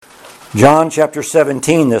John chapter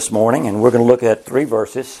 17 this morning, and we're going to look at 3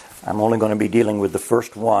 verses. I'm only going to be dealing with the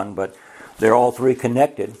first one, but they're all 3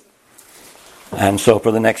 connected. And so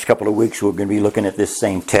for the next couple of weeks, we're going to be looking at this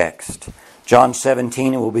same text. John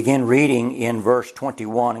 17, and we'll begin reading in verse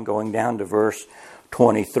 21 and going down to verse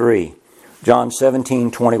 23. John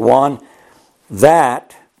 17:21,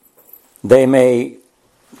 that they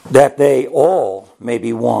all may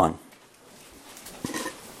be one.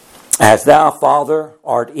 As thou, Father,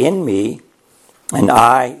 art in me, and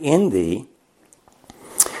I in thee,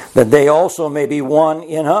 that they also may be one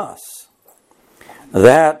in us,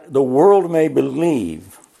 that the world may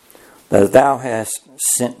believe that thou hast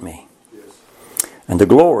sent me. And the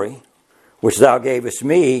glory which thou gavest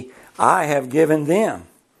me, I have given them,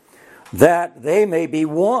 that they may be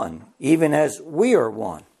one, even as we are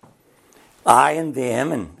one. I in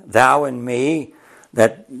them, and thou in me,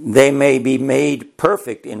 that they may be made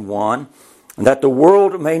perfect in one, and that the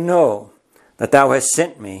world may know that thou hast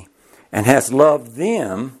sent me, and hast loved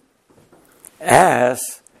them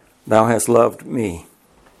as thou hast loved me.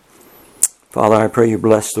 Father, I pray you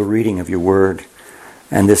bless the reading of your word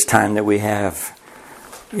and this time that we have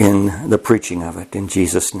in the preaching of it. In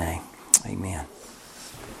Jesus' name, amen.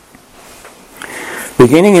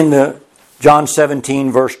 Beginning in the John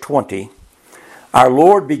 17, verse 20, our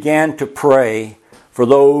Lord began to pray for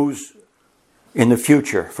those in the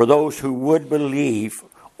future, for those who would believe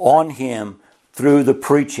on Him through the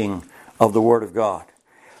preaching of the Word of God.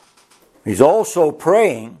 He's also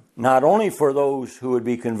praying not only for those who would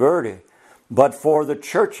be converted, but for the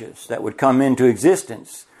churches that would come into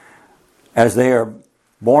existence as they are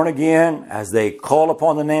born again, as they call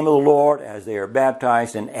upon the name of the Lord, as they are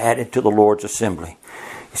baptized and added to the Lord's assembly.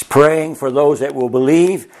 He's praying for those that will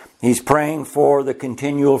believe. He's praying for the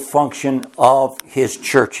continual function of His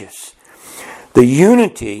churches. The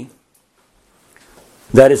unity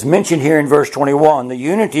that is mentioned here in verse 21, the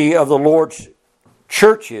unity of the Lord's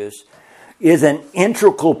churches, is an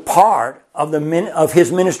integral part of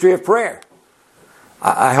His ministry of prayer.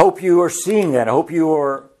 I hope you are seeing that. I hope you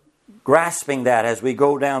are grasping that as we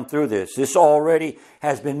go down through this. This already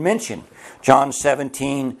has been mentioned. John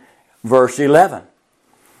 17, verse 11.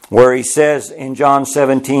 Where he says in John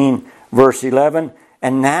 17, verse 11,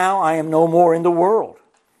 and now I am no more in the world,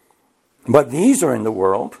 but these are in the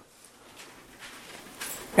world,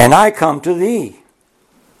 and I come to thee.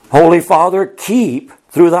 Holy Father, keep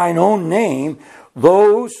through thine own name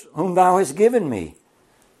those whom thou hast given me,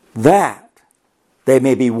 that they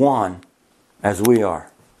may be one as we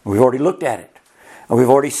are. We've already looked at it, and we've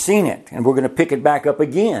already seen it, and we're going to pick it back up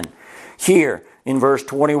again here in verse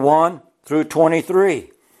 21 through 23.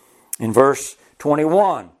 In verse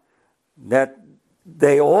 21, that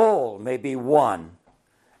they all may be one,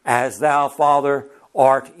 as thou, Father,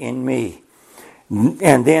 art in me.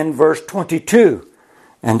 And then verse 22,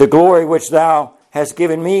 and the glory which thou hast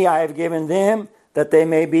given me, I have given them, that they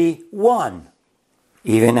may be one,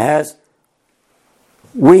 even as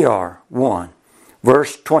we are one.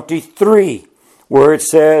 Verse 23, where it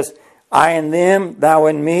says, I in them, thou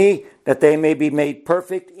in me, that they may be made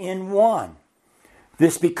perfect in one.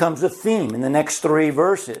 This becomes a theme in the next 3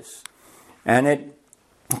 verses. And it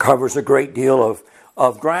covers a great deal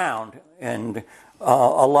of ground and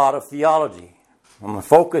a lot of theology. My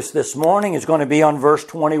focus this morning is going to be on verse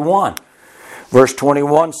 21. Verse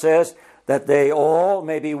 21 says, that they all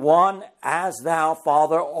may be one, as thou,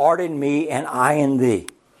 Father, art in me, and I in thee.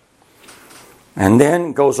 And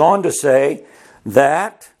then goes on to say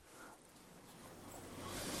that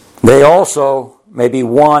they also may be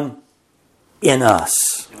one in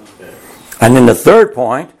us. And then the third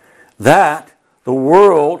point, that the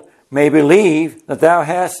world may believe that thou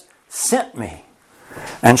hast sent me.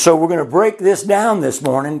 And so we're going to break this down this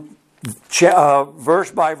morning,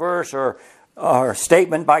 verse by verse or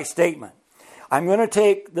statement by statement. I'm going to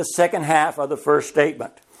take the second half of the first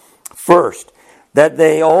statement. First, that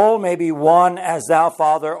they all may be one, as thou,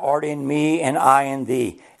 Father, art in me and I in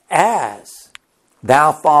thee. As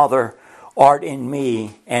thou, Father, art in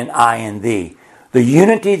me and I in thee. The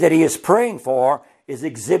unity that he is praying for is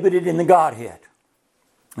exhibited in the Godhead.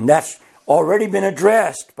 And that's already been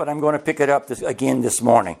addressed, but I'm going to pick it up again this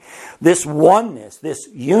morning. This oneness, this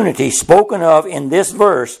unity spoken of in this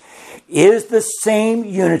verse is the same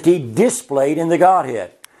unity displayed in the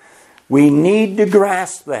Godhead. We need to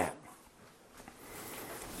grasp that.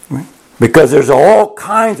 Because there's all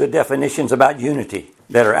kinds of definitions about unity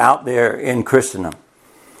that are out there in Christendom.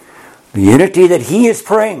 The unity that he is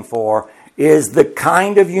praying for is the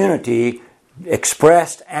kind of unity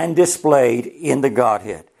expressed and displayed in the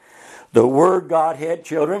Godhead. The word Godhead,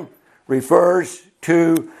 children, refers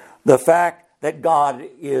to the fact that God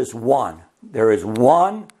is one. There is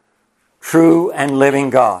one true and living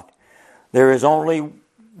God. There is only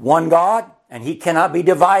one God, and He cannot be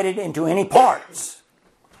divided into any parts.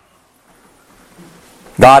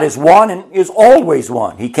 God is one and is always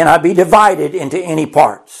one. He cannot be divided into any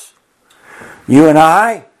parts. You and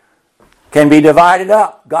I can be divided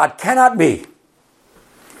up. God cannot be.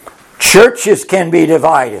 Churches can be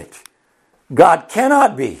divided. God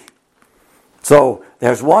cannot be. So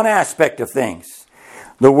there's one aspect of things.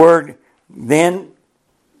 The word then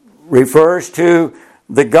refers to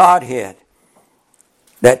the Godhead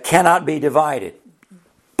that cannot be divided.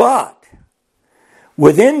 But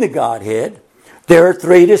within the Godhead, there are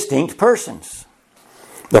three distinct persons: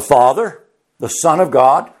 the Father, the Son of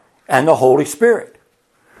God, and the Holy Spirit.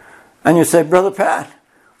 And you say, Brother Pat,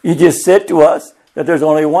 you just said to us that there's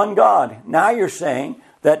only one God. Now you're saying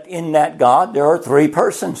that in that God there are three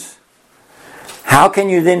persons. How can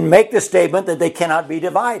you then make the statement that they cannot be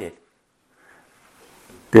divided?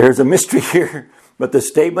 There's a mystery here, but the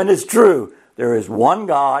statement is true. There is one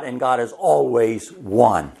God, and God is always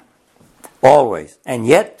one. Always. And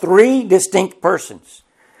yet three distinct persons.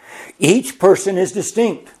 Each person is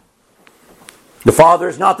distinct. The Father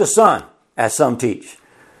is not the Son, as some teach.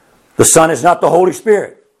 The Son is not the Holy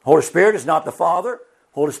Spirit. Holy Spirit is not the Father.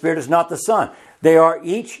 Holy Spirit is not the Son. They are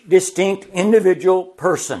each distinct individual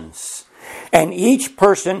persons. And each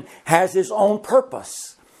person has his own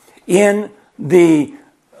purpose in the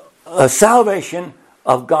salvation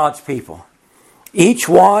of God's people. Each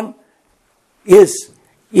one is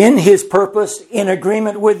in his purpose in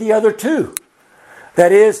agreement with the other two.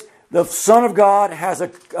 That is, the Son of God has a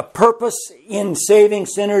purpose in saving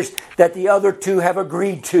sinners that the other two have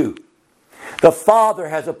agreed to. The Father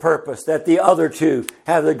has a purpose that the other two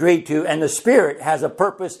have agreed to, and the Spirit has a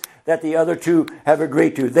purpose that the other two have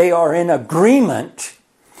agreed to. They are in agreement.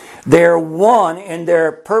 They're one in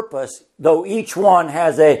their purpose, though each one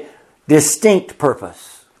has a distinct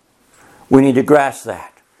purpose. We need to grasp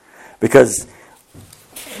that, because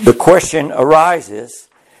the question arises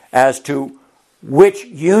as to which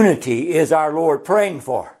unity is our Lord praying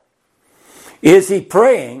for. Is He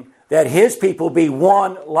praying that His people be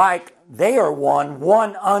one like they are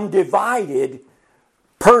one undivided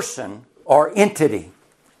person or entity?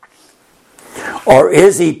 Or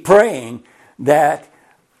is He praying that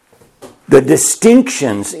the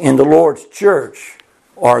distinctions in the Lord's church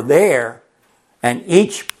are there, and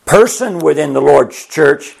each person within the Lord's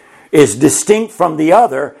church is distinct from the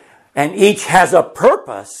other, and each has a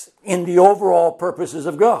purpose in the overall purposes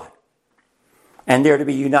of God, and they're to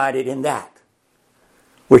be united in that?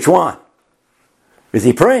 Which one is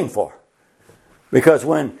He praying for? Because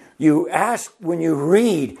when you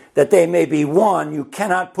read that they may be one, you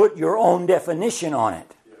cannot put your own definition on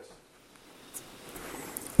it. Yes.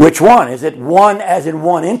 Which one? Is it one as in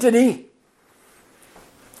one entity?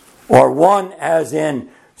 Or one as in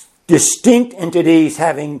distinct entities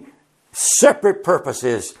having separate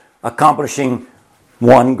purposes, accomplishing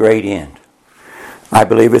one great end? I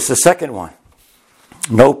believe it's the second one.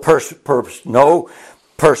 No person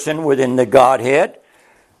within the Godhead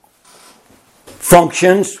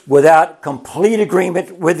functions without complete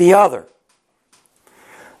agreement with the other.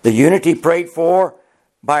 The unity prayed for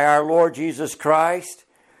by our Lord Jesus Christ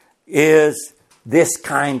is this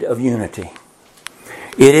kind of unity.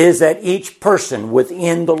 It is that each person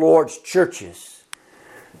within the Lord's churches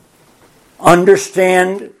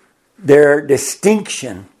understand their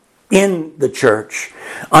distinction in the church,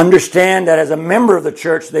 understand that as a member of the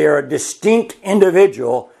church they are a distinct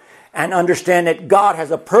individual, and understand that God has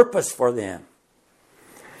a purpose for them,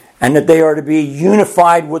 and that they are to be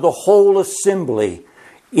unified with the whole assembly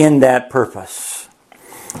in that purpose.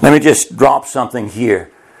 Let me just drop something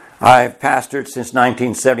here. I've pastored since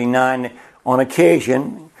 1979. On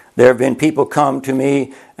occasion, there have been people come to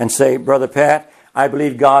me and say, Brother Pat, I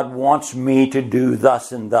believe God wants me to do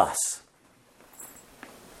thus and thus.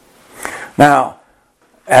 Now,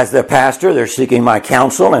 as the pastor, they're seeking my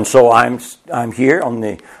counsel, and so I'm here on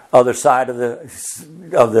the other side of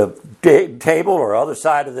the table, or other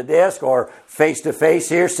side of the desk, or face to face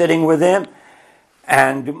here, sitting with them.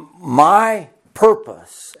 And my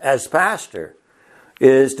purpose as pastor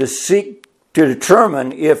is to seek to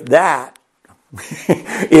determine if that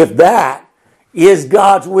is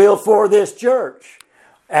God's will for this church.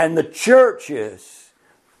 And the church's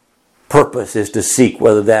purpose is to seek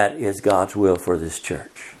whether that is God's will for this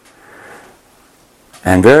church.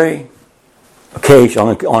 And on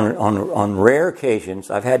rare occasions,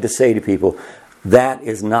 I've had to say to people, that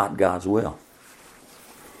is not God's will.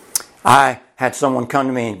 I had someone come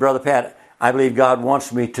to me, Brother Pat, I believe God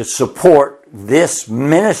wants me to support this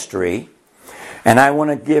ministry and I want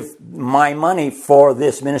to give my money for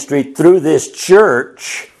this ministry through this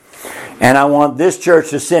church, and I want this church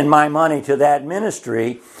to send my money to that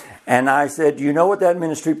ministry. And I said, "Do you know what that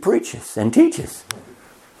ministry preaches and teaches?"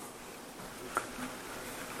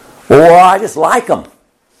 Well, I just like them.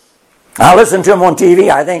 I listen to them on TV.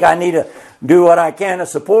 I think I need to do what I can to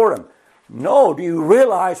support them. No, do you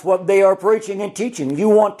realize what they are preaching and teaching? You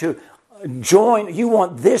want to join, you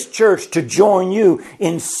want this church to join you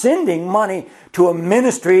in sending money to a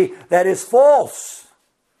ministry that is false,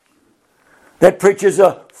 that preaches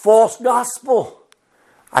a false gospel.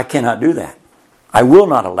 I cannot do that. I will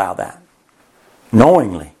not allow that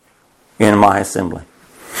knowingly in my assembly.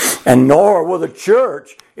 And nor will the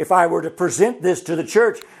church, if I were to present this to the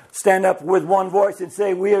church, stand up with one voice and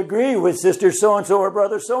say, "We agree with Sister so-and-so or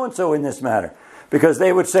Brother so-and-so in this matter." Because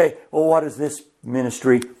they would say, "Well, what does this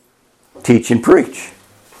ministry teach and preach?"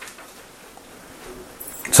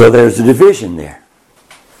 So there's a division there.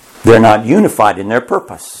 They're not unified in their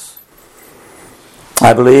purpose.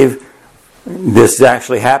 I believe this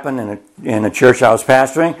actually happened in a church I was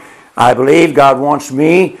pastoring. I believe God wants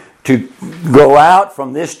me to go out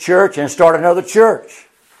from this church and start another church.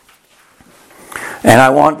 And I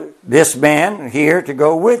want this man here to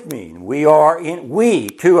go with me. We,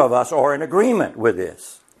 two of us, are in agreement with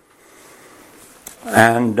this.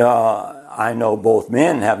 And I know both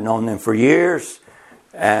men, have known them for years,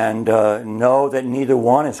 and know that neither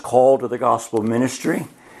one is called to the gospel ministry,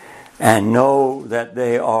 and know that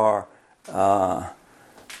they are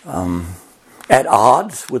at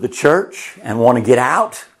odds with the church and want to get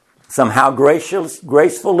out somehow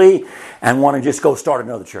gracefully, and want to just go start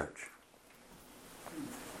another church.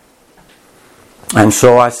 And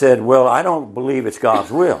so I said, "Well, I don't believe it's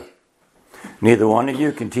God's will. Neither one of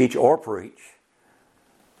you can teach or preach.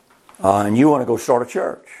 And you want to go start a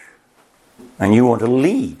church. And you want to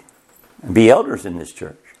lead and be elders in this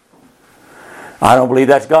church. I don't believe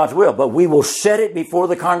that's God's will. But we will set it before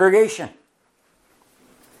the congregation."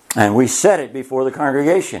 And we set it before the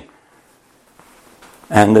congregation.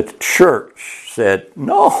 And the church said,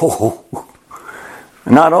 "No.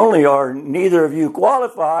 Not only are neither of you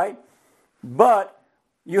qualified, but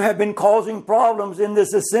you have been causing problems in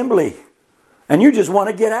this assembly. And you just want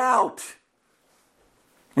to get out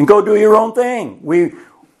and go do your own thing. We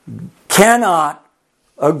cannot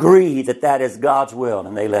agree that that is God's will."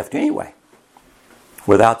 And they left anyway,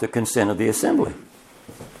 without the consent of the assembly.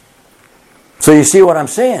 So you see what I'm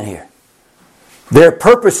saying here? Their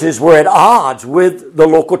purposes were at odds with the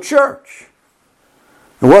local church.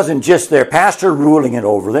 It wasn't just their pastor ruling it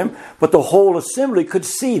over them, but the whole assembly could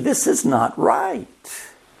see this is not right.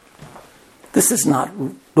 This is not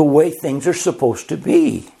the way things are supposed to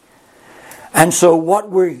be. And so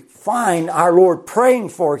what we find our Lord praying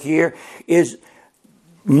for here is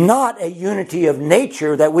not a unity of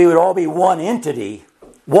nature, that we would all be one entity,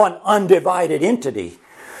 one undivided entity,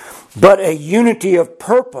 but a unity of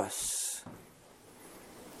purpose.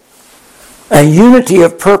 A unity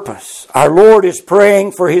of purpose. Our Lord is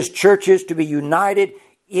praying for His churches to be united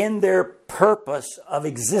in their purpose of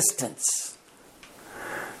existence.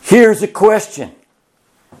 Here's a question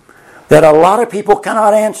that a lot of people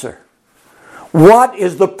cannot answer. What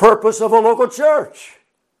is the purpose of a local church?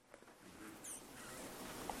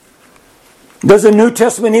 Does the New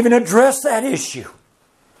Testament even address that issue?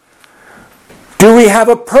 Do we have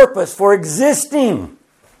a purpose for existing?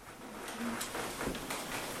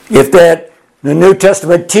 If the New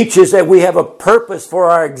Testament teaches that we have a purpose for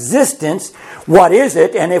our existence, what is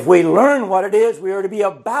it? And if we learn what it is, we are to be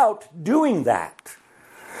about doing that.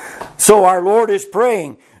 So our Lord is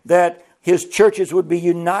praying that His churches would be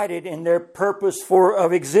united in their purpose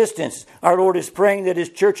of existence. Our Lord is praying that His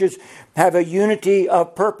churches have a unity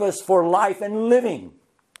of purpose for life and living.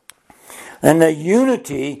 And the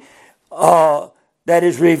unity that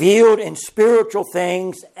is revealed in spiritual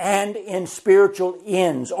things and in spiritual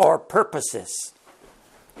ends or purposes.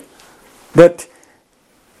 But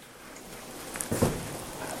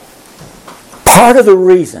part of the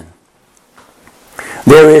reason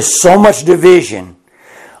there is so much division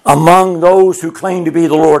among those who claim to be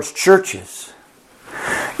the Lord's churches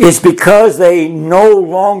is because they no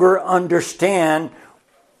longer understand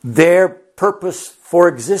their purpose for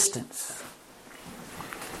existence.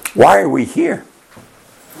 Why are we here?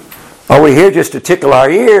 Are we here just to tickle our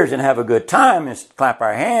ears and have a good time and clap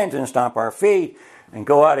our hands and stomp our feet and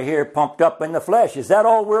go out of here pumped up in the flesh? Is that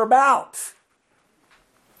all we're about?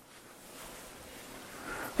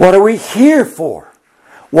 What are we here for?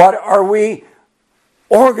 What are we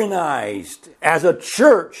organized as a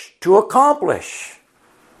church to accomplish?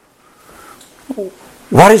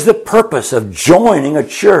 What is the purpose of joining a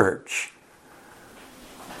church?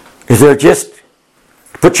 Is there just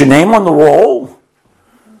put your name on the roll?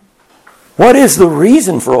 What is the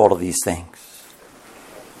reason for all of these things?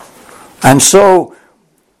 And so,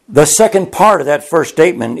 the second part of that first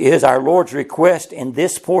statement is our Lord's request in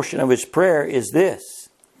this portion of His prayer is this: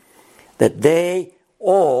 that they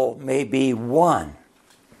all may be one.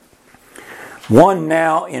 One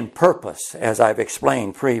now in purpose, as I've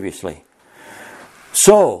explained previously.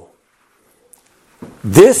 So,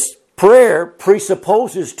 this prayer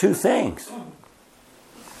presupposes two things.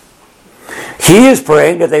 He is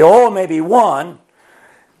praying that they all may be one.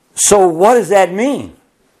 So what does that mean?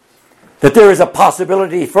 That there is a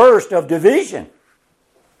possibility first of division.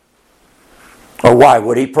 Or why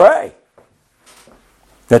would he pray?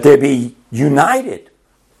 That they be united.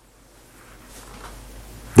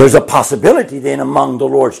 There's a possibility then among the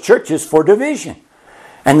Lord's churches for division.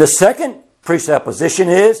 And the second presupposition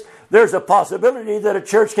is there's a possibility that a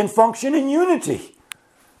church can function in unity.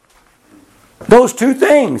 Those two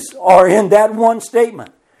things are in that one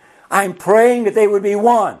statement. I'm praying that they would be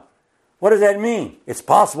one. What does that mean? It's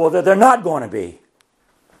possible that they're not going to be.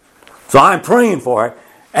 So I'm praying for it,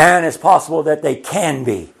 and it's possible that they can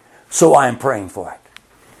be. So I'm praying for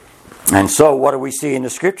it. And so what do we see in the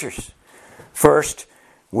Scriptures? First,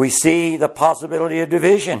 we see the possibility of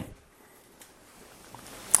division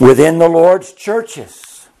within the Lord's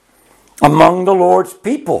churches, among the Lord's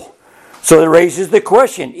people. So it raises the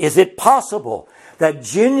question, is it possible that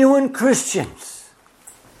genuine Christians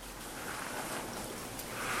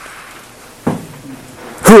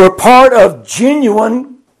who are part of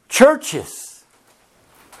genuine churches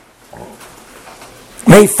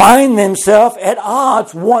may find themselves at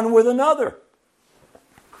odds one with another?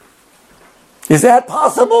 Is that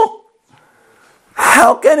possible?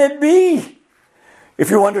 How can it be?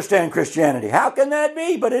 If you understand Christianity, how can that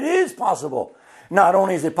be? But it is possible. Not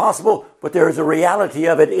only is it possible, but there is a reality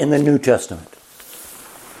of it in the New Testament.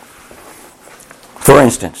 For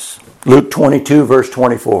instance, Luke 22, verse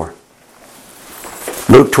 24.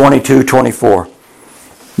 Luke 22, 24.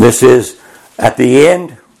 This is at the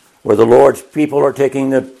end where the Lord's people are taking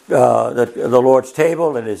the Lord's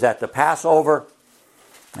table. It is at the Passover.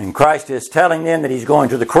 And Christ is telling them that He's going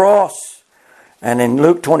to the cross. And in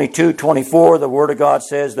Luke 22, 24, the Word of God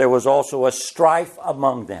says there was also a strife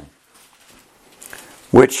among them.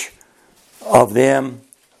 Which of them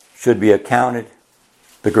should be accounted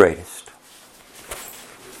the greatest?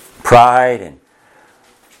 Pride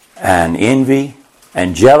and envy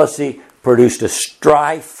and jealousy produced a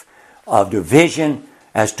strife of division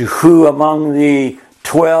as to who among the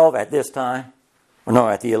 12 at this time,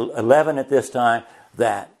 at the 11 at this time,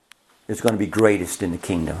 that is going to be greatest in the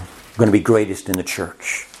kingdom, going to be greatest in the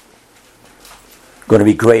church, going to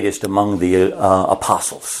be greatest among the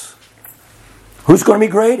apostles. Who's going to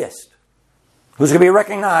be greatest? Who's going to be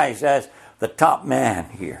recognized as the top man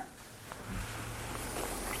here?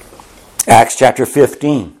 Acts chapter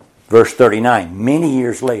 15, verse 39. Many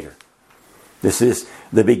years later. This is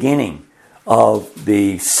the beginning of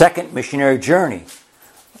the second missionary journey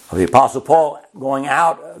of the Apostle Paul going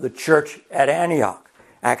out of the church at Antioch.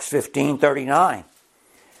 Acts 15, 39.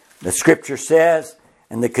 The Scripture says,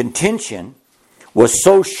 and the contention was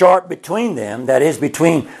so sharp between them, that is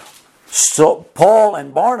between Paul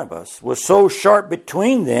and Barnabas, was so sharp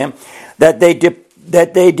between them that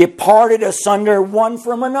they departed asunder one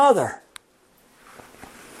from another.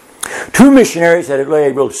 Two missionaries that had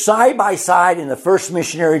labored side by side in the first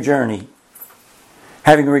missionary journey,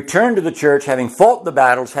 having returned to the church, having fought the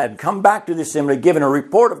battles, had come back to the assembly, given a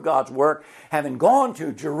report of God's work, having gone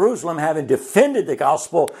to Jerusalem, having defended the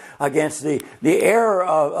gospel against the error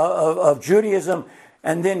of Judaism,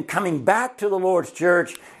 and then coming back to the Lord's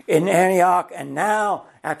church in Antioch, and now,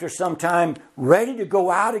 after some time, ready to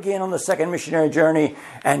go out again on the second missionary journey.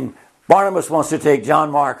 And Barnabas wants to take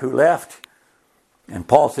John Mark, who left. And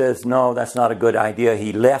Paul says, no, that's not a good idea.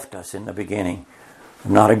 He left us in the beginning.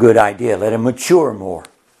 Not a good idea. Let him mature more.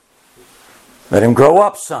 Let him grow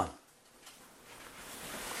up some.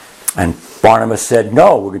 And Barnabas said,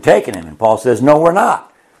 no, we're taking him. And Paul says, no, we're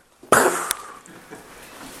not.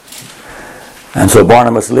 And so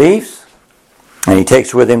Barnabas leaves. And he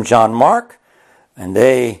takes with him John Mark. And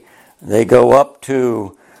they go up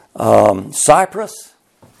to Cyprus.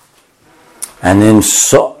 And then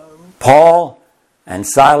Paul and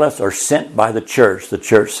Silas are sent by the church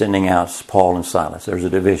sending out Paul and Silas. There's a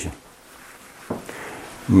division.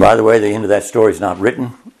 And by the way, the end of that story is not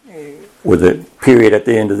written with a period at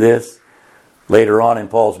the end of this. Later on in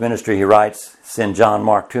Paul's ministry, he writes, send John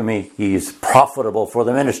Mark to me. He's profitable for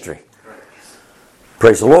the ministry.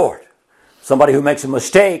 Praise the Lord. Somebody who makes a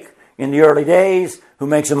mistake in the early days, who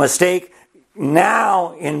makes a mistake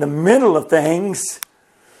now in the middle of things,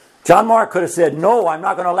 John Mark could have said, no, I'm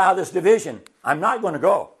not going to allow this division. I'm not going to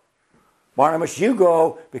go. Barnabas, you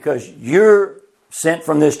go because you're sent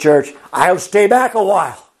from this church. I'll stay back a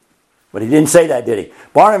while. But he didn't say that, did he?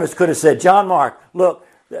 Barnabas could have said, John Mark, look,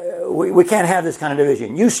 we can't have this kind of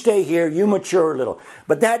division. You stay here, you mature a little.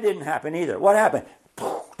 But that didn't happen either. What happened?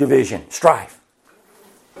 Division, strife.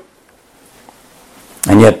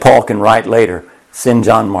 And yet Paul can write later, send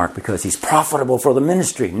John Mark because he's profitable for the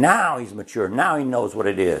ministry. Now he's mature. Now he knows what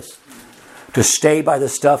it is to stay by the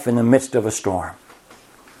stuff in the midst of a storm.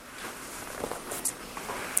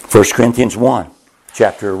 1 Corinthians 1,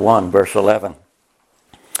 chapter 1, verse 11.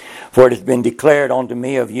 For it has been declared unto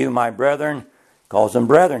me of you, my brethren, calls them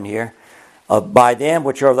brethren here, by them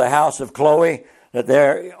which are of the house of Chloe, that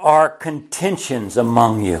there are contentions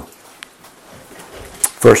among you.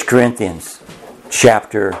 1 Corinthians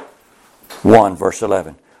chapter 1, verse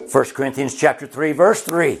 11. 1 Corinthians chapter 3, verse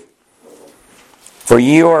 3. For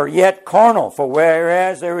ye are yet carnal, for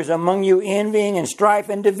whereas there is among you envying and strife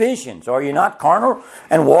and divisions, are you not carnal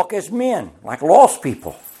and walk as men, like lost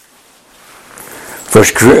people?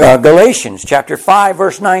 Galatians chapter 5,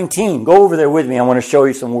 verse 19. Go over there with me. I want to show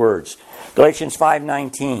you some words. Galatians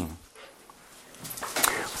 5:19.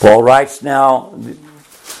 Paul writes now,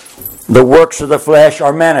 the works of the flesh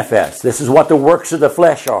are manifest. This is what the works of the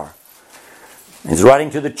flesh are. He's writing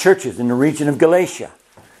to the churches in the region of Galatia.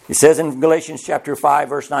 He says in Galatians chapter 5,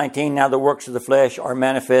 verse 19, now the works of the flesh are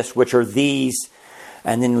manifest, which are these.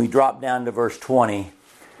 And then we drop down to verse 20,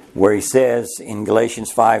 where he says in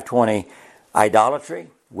Galatians 5:20, idolatry,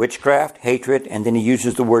 witchcraft, hatred, and then he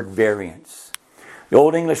uses the word variance. The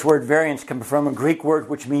Old English word variance comes from a Greek word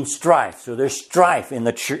which means strife. So there's strife in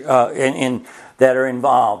that are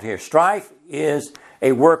involved here. Strife is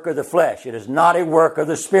a work of the flesh. It is not a work of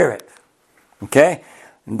the Spirit. Okay?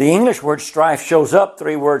 The English word strife shows up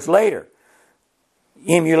 3 words later.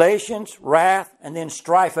 Emulations, wrath, and then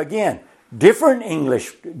strife again.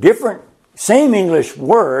 Same English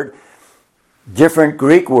word, different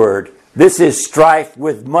Greek word. This is strife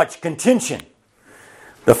with much contention.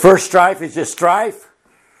 The first strife is just strife.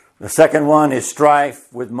 The second one is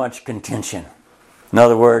strife with much contention. In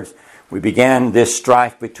other words, we began this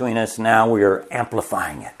strife between us. Now we are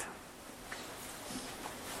amplifying it.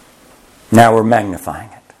 Now we're magnifying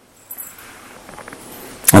it.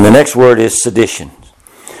 And the next word is seditions.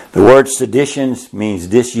 The word seditions means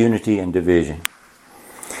disunity and division.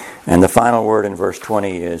 And the final word in verse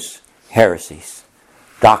 20 is heresies,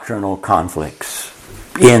 doctrinal conflicts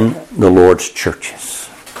in the Lord's churches,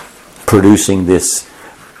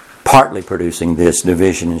 partly producing this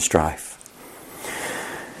division and strife.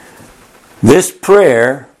 This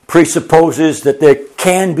prayer presupposes that there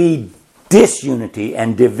can be disunity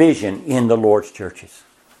and division in the Lord's churches.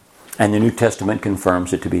 And the New Testament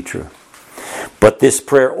confirms it to be true. But this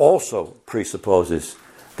prayer also presupposes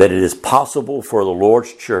that it is possible for the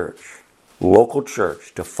Lord's church, local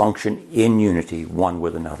church, to function in unity one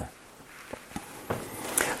with another.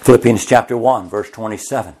 Philippians chapter 1, verse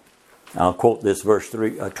 27. I'll quote this verse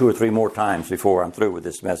 2 or 3 more times before I'm through with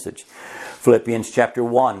this message. Philippians chapter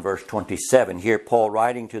 1, verse 27. Here Paul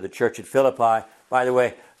writing to the church at Philippi. By the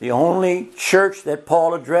way, the only church that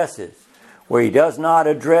Paul addresses where he does not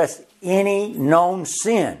address any known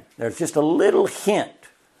sin. There's just a little hint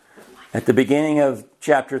at the beginning of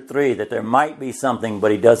chapter 3 that there might be something,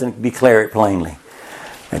 but he doesn't declare it plainly.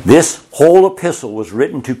 And this whole epistle was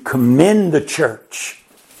written to commend the church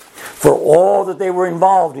for all that they were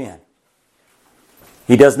involved in.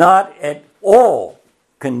 He does not at all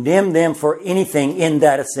condemn them for anything in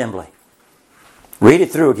that assembly. Read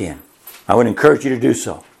it through again. I would encourage you to do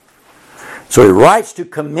so. So he writes to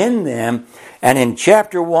commend them, and in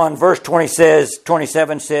chapter 1, verse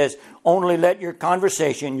 27 says, only let your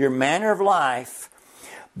conversation, your manner of life,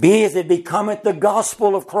 be as it becometh the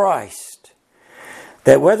gospel of Christ,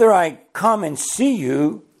 that whether I come and see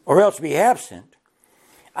you, or else be absent,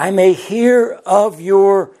 I may hear of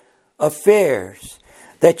your affairs,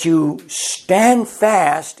 that you stand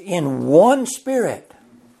fast in one spirit,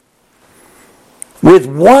 with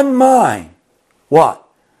one mind. What?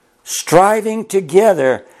 Striving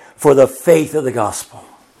together for the faith of the gospel.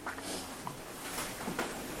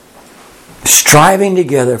 Striving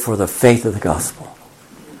together for the faith of the gospel.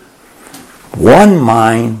 One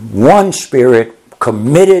mind, one spirit,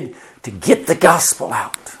 committed to get the gospel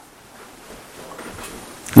out.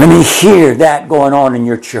 Let me hear that going on in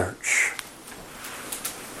your church.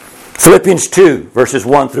 Philippians 2, verses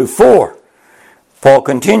 1 through 4. Paul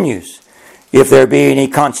continues, if there be any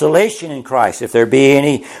consolation in Christ, if there be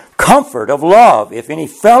any comfort of love, if any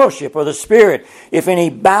fellowship of the Spirit, if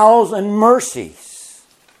any bowels and mercies.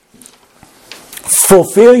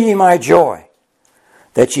 Fulfill ye my joy,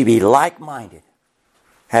 that ye be like-minded,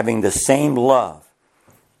 having the same love,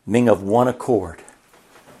 being of one accord,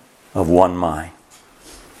 of one mind.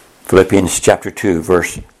 Philippians chapter 2,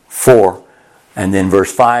 verse 4, and then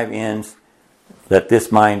verse 5 ends, let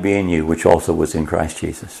this mind be in you, which also was in Christ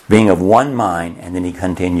Jesus. Being of one mind, and then he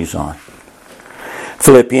continues on.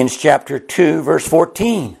 Philippians chapter 2, verse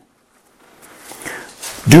 14.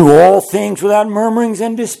 Do all things without murmurings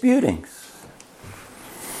and disputings,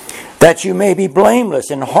 that you may be blameless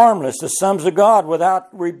and harmless, the sons of God, without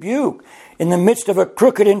rebuke, in the midst of a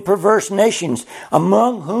crooked and perverse nations,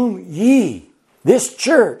 among whom ye, this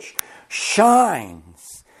church,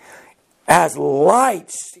 shines as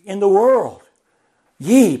lights in the world.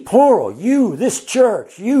 Ye, plural, you, this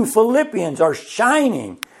church, you Philippians are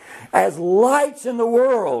shining as lights in the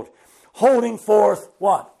world, holding forth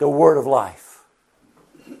what? The word of life.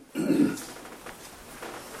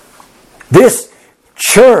 This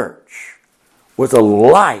church was a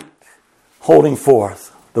light holding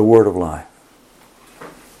forth the word of life.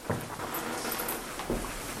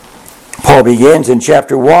 Paul begins in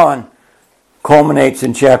chapter 1, culminates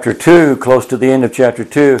in chapter 2, close to the end of chapter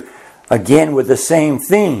 2, again with the same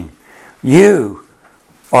theme. You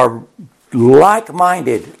are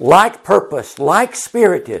like-minded, like-purposed,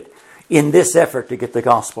 like-spirited in this effort to get the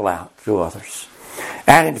gospel out to others.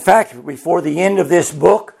 And in fact, before the end of this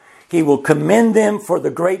book, he will commend them for the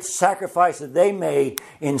great sacrifice that they made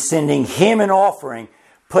in sending him an offering,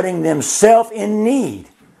 putting themselves in need,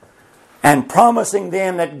 and promising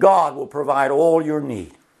them that God will provide all your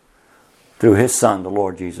need through his Son, the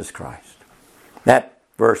Lord Jesus Christ. That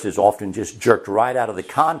verse is often just jerked right out of the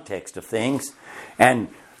context of things, and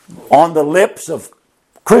on the lips of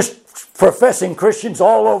professing Christians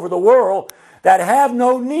all over the world that have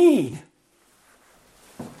no need,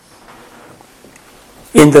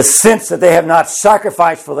 in the sense that they have not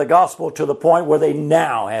sacrificed for the gospel to the point where they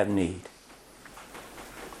now have need.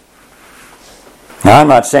 Now, I'm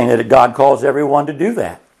not saying that God calls everyone to do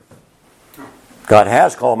that. God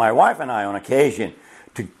has called my wife and I on occasion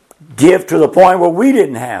to give to the point where we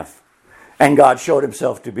didn't have. And God showed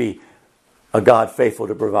himself to be a God faithful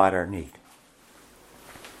to provide our need.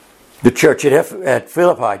 The church at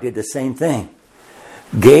Philippi did the same thing.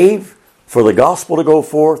 Gave for the gospel to go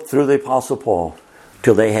forth through the Apostle Paul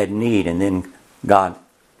till they had need. And then God,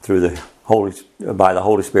 by the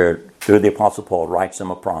Holy Spirit, through the Apostle Paul, writes them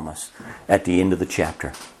a promise at the end of the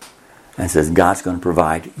chapter. And says, God's going to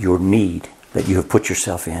provide your need that you have put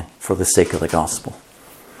yourself in for the sake of the gospel.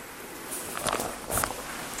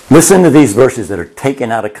 Listen to these verses that are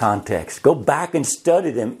taken out of context. Go back and study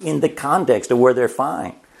them in the context of where they're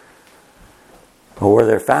found. Or where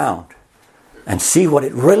they're found. And see what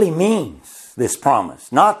it really means, this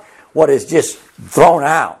promise. Not what is just thrown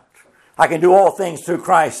out. I can do all things through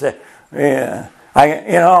Christ. You can?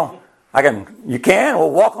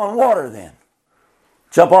 Well, walk on water then.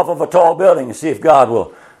 Jump off of a tall building and see if God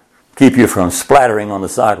will keep you from splattering on the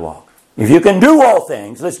sidewalk. If you can do all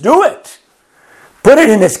things, let's do it. Put it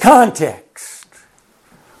in its context.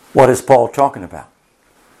 What is Paul talking about?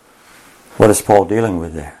 What is Paul dealing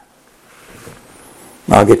with there?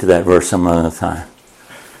 I'll get to that verse some other time.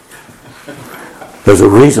 There's a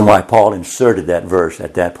reason why Paul inserted that verse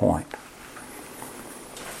at that point.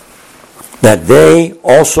 That they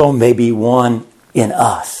also may be one in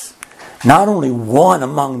us. Not only one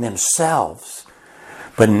among themselves,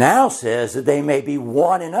 but now says that they may be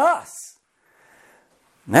one in us.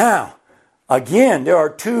 Now, again, there are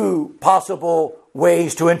two possible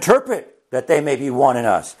ways to interpret that they may be one in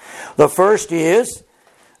us. The first is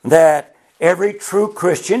that every true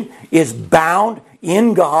Christian is bound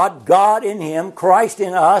in God, God in him, Christ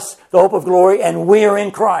in us, the hope of glory, and we are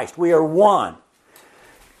in Christ. We are one.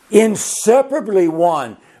 Inseparably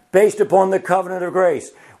one, based upon the covenant of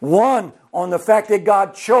grace. One, on the fact that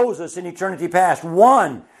God chose us in eternity past.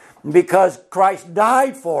 One, because Christ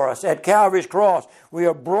died for us at Calvary's cross. We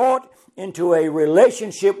are brought into a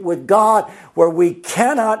relationship with God where we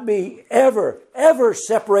cannot be ever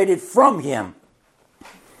separated from him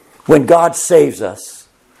when God saves us.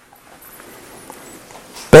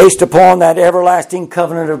 Based upon that everlasting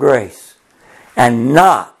covenant of grace, and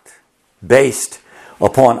not based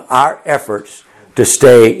upon our efforts to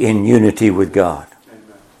stay in unity with God.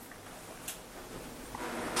 Amen.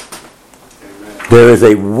 There is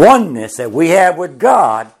a oneness that we have with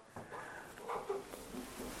God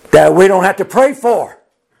that we don't have to pray for,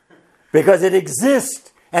 because it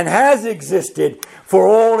exists and has existed for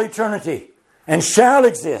all eternity and shall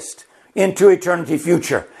exist into eternity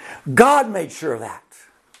future. God made sure of that.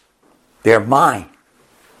 They're mine,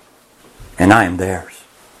 and I am theirs.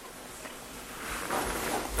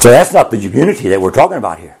 So that's not the unity that we're talking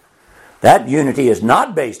about here. That unity is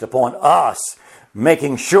not based upon us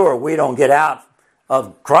making sure we don't get out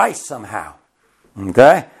of Christ somehow.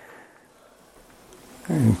 Okay?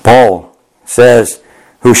 And Paul says,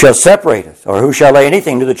 who shall separate us? Or who shall lay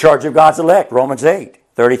anything to the charge of God's elect? Romans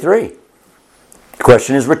 8:33. The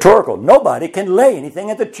question is rhetorical. Nobody can lay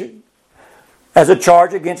anything as a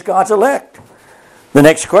charge against God's elect. The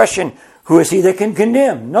next question, who is he that can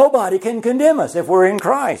condemn? Nobody can condemn us if we're in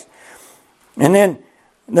Christ. And then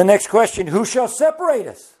the next question, who shall separate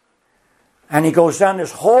us? And he goes down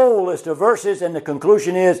this whole list of verses, and the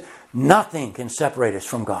conclusion is, nothing can separate us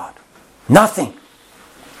from God. Nothing.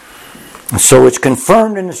 And so it's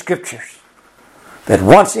confirmed in the Scriptures that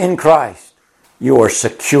once in Christ, you are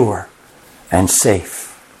secure and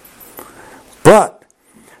safe. But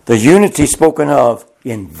the unity spoken of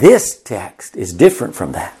in this text is different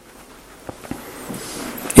from that.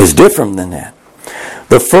 Is different than that.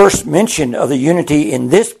 The first mention of the unity in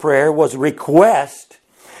this prayer was a request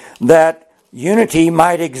that unity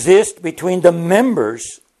might exist between the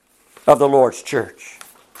members of the Lord's church.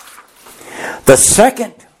 The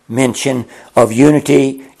second mention of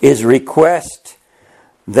unity is request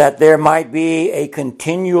that there might be a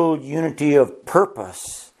continual unity of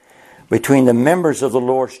purpose between the members of the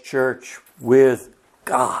Lord's church with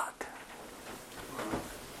God.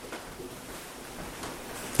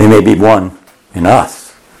 They may be one in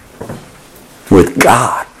us with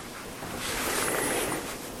God.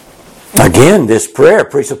 Again, this prayer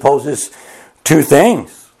presupposes two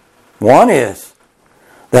things. One is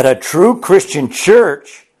that a true Christian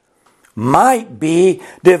church might be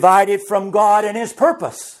divided from God and His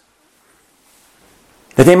purpose.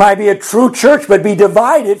 That they might be a true church but be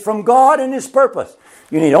divided from God and His purpose.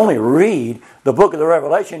 You need only read the book of the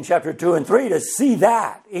Revelation, chapter 2 and 3, to see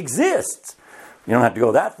that exists. You don't have to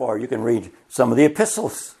go that far. You can read some of the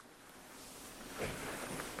epistles.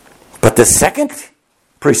 But the second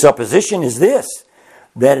presupposition is this,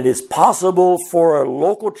 that it is possible for a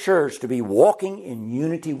local church to be walking in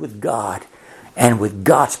unity with God and with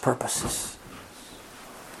God's purposes.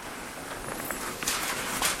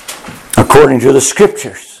 According to the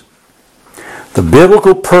Scriptures, the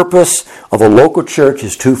biblical purpose of a local church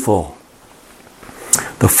is twofold.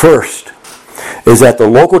 The first is that the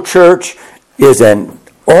local church is an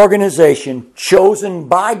organization chosen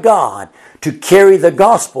by God to carry the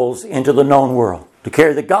Gospels into the known world. To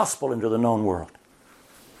carry the gospel into the known world.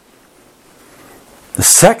 The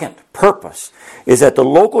second purpose is that the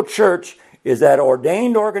local church is that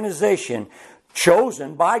ordained organization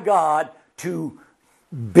chosen by God to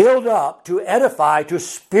build up, to edify, to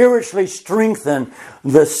spiritually strengthen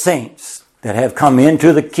the saints that have come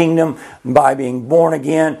into the kingdom by being born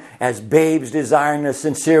again as babes desiring the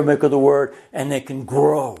sincere milk of the word, and they can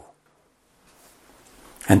grow.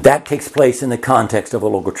 And that takes place in the context of a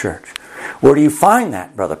local church. Where do you find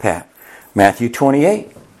that, Brother Pat? Matthew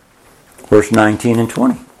 28, verse 19 and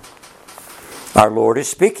 20. Our Lord is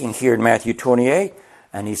speaking here in Matthew 28,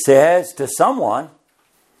 and He says to someone,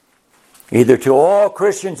 either to all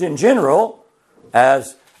Christians in general,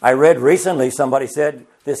 as I read recently, somebody said,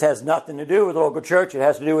 this has nothing to do with the local church, it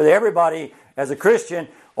has to do with everybody as a Christian,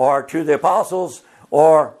 or to the apostles,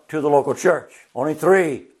 or to the local church. Only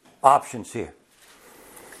three options here.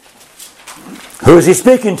 Who is He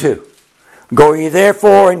speaking to? Go ye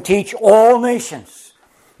therefore and teach all nations.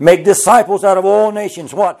 Make disciples out of all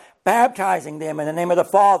nations. What? Baptizing them in the name of the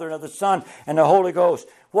Father and of the Son and the Holy Ghost.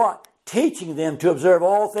 What? Teaching them to observe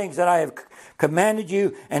all things that I have commanded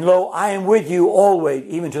you. And lo, I am with you always,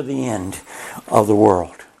 even to the end of the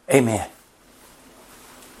world. Amen.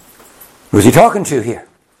 Who's He talking to here?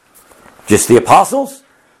 Just the apostles?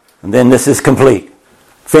 And then this is complete.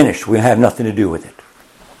 Finished. We have nothing to do with it.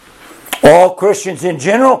 All Christians in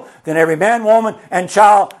general, then every man, woman, and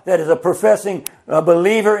child that is a professing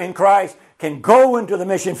believer in Christ can go into the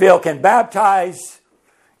mission field, can baptize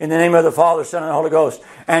in the name of the Father, Son, and the Holy Ghost,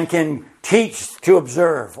 and can teach to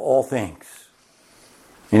observe all things.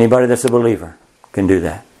 Anybody that's a believer can do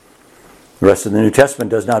that. The rest of the New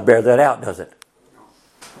Testament does not bear that out, does it?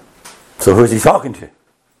 So who is He talking to?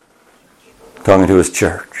 Talking to His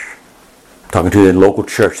church. Talking to the local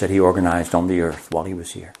church that He organized on the earth while He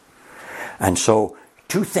was here. And so,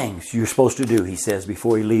 two things you're supposed to do, He says,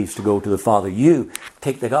 before He leaves to go to the Father. You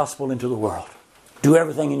take the gospel into the world. Do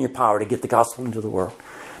everything in your power to get the gospel into the world.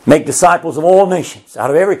 Make disciples of all nations, out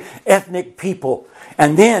of every ethnic people.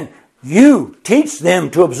 And then you teach them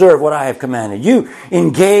to observe what I have commanded. You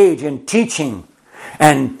engage in teaching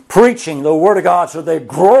and preaching the Word of God so they're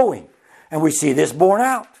growing. And we see this borne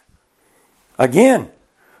out. Again,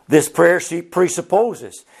 this prayer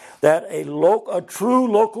presupposes that a true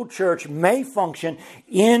local church may function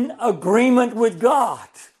in agreement with God,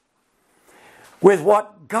 with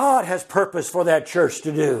what God has purposed for that church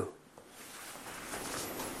to do.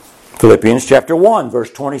 Philippians chapter 1,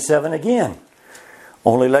 verse 27 again.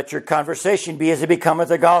 Only let your conversation be as it becometh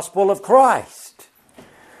the gospel of Christ.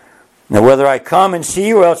 Now whether I come and see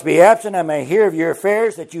you or else be absent, I may hear of your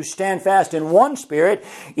affairs, that you stand fast in one spirit,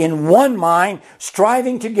 in one mind,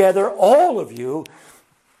 striving together, all of you,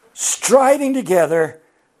 striving together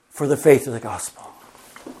for the faith of the gospel.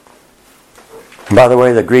 And by the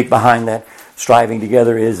way, the Greek behind that striving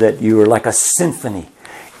together is that you are like a symphony.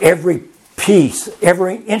 Every piece,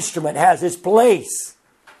 every instrument has its place.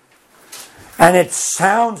 And it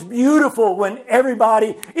sounds beautiful when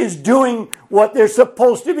everybody is doing what they're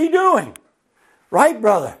supposed to be doing. Right,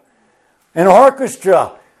 brother? An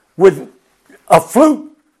orchestra with a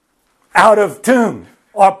flute out of tune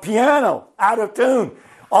or piano out of tune.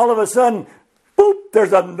 All of a sudden, boop,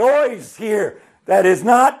 there's a noise here that is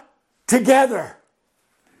not together.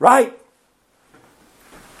 Right?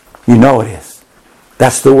 You know it is.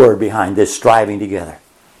 That's the word behind this striving together.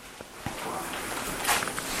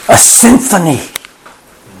 A symphony.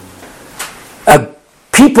 A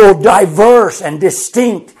people diverse and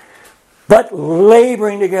distinct, but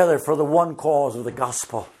laboring together for the one cause of the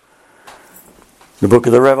gospel. The book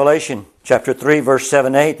of the Revelation, chapter 3, verse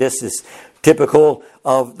 7 8. This is typical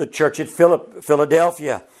of the church at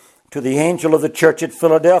Philadelphia. To the angel of the church at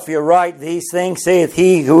Philadelphia write, these things saith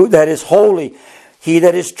he who that is holy, he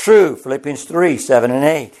that is true. Philippians 3, 7 and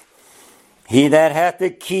 8. He that hath the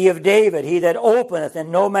key of David, he that openeth,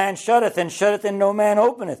 and no man shutteth, and shutteth, and no man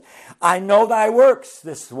openeth. I know thy works,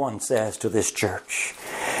 this one says to this church.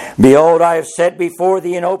 Behold, I have set before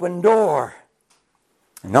thee an open door,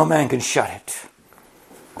 and no man can shut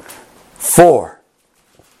it. 4.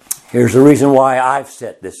 Here's the reason why I've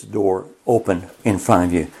set this door open in front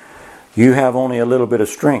of you. You have only a little bit of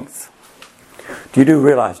strength. You do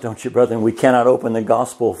realize, don't you, brethren, we cannot open the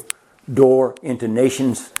gospel door into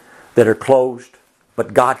nations that are closed,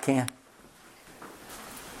 but God can.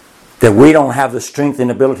 That we don't have the strength and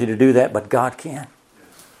ability to do that, but God can.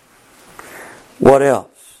 What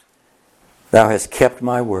else? Thou hast kept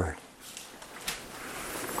my word,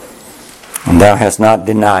 and thou hast not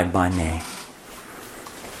denied my name.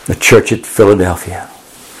 The church at Philadelphia.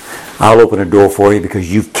 I'll open a door for you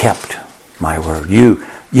because you've kept my word.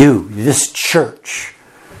 This church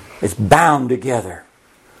is bound together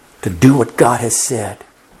to do what God has said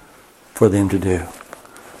for them to do.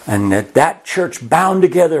 And that church bound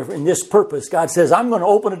together in this purpose, God says, I'm going to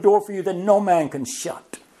open a door for you that no man can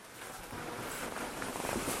shut.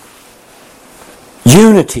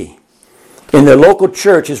 Unity in the local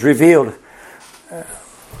church is revealed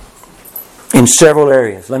in several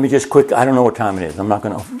areas. Let me just I don't know what time it is. I'm not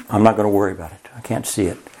going to worry about it. I can't see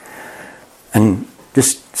it. And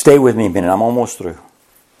just stay with me a minute. I'm almost through.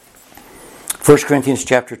 1 Corinthians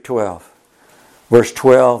chapter 12. Verse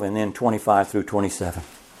 12 and then 25 through 27.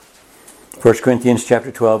 1 Corinthians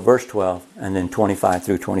chapter 12, verse 12 and then 25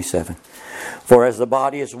 through 27. For as the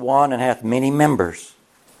body is one and hath many members,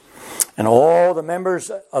 and all the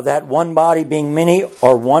members of that one body being many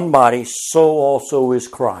are one body, so also is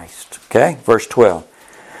Christ. Okay, verse 12.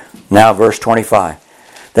 Now verse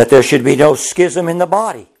 25. That there should be no schism in the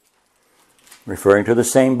body, referring to the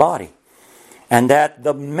same body, and that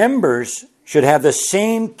the members should have the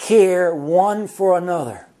same care one for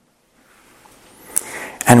another.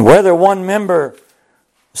 And whether one member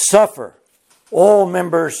suffer, all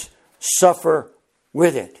members suffer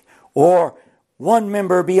with it. Or one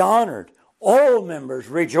member be honored, all members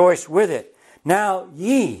rejoice with it. Now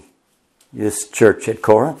ye, this church at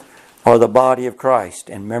Corinth, are the body of Christ,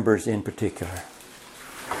 and members in particular.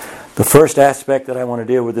 The first aspect that I want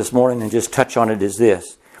to deal with this morning and just touch on it is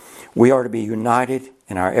this. We are to be united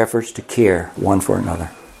in our efforts to care one for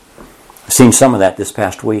another. I've seen some of that this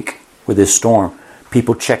past week with this storm.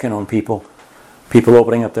 People checking on people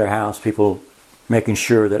opening up their house, people making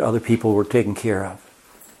sure that other people were taken care of.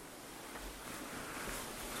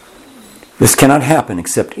 This cannot happen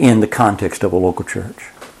except in the context of a local church.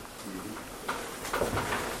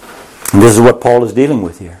 And this is what Paul is dealing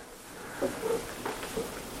with here.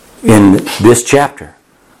 In this chapter,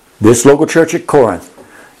 this local church at Corinth,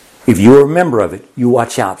 if you're a member of it, you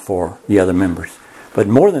watch out for the other members. But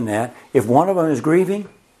more than that, if one of them is grieving,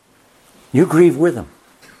 you grieve with them.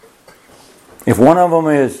 If one of them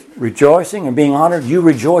is rejoicing and being honored, you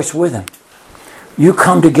rejoice with them. You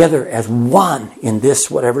come together as one in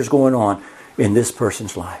this, whatever's going on in this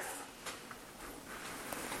person's life.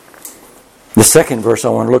 The second verse I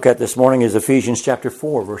want to look at this morning is Ephesians chapter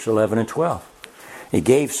 4, verse 11 and 12. He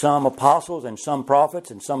gave some apostles and some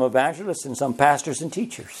prophets and some evangelists and some pastors and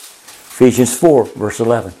teachers. Ephesians 4, verse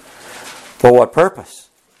 11. For what purpose?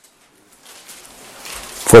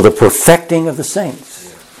 For the perfecting of the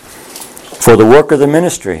saints. For the work of the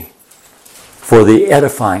ministry. For the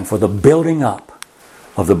edifying, for the building up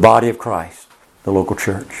of the body of Christ, the local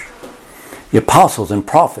church. The apostles and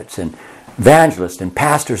prophets and evangelists and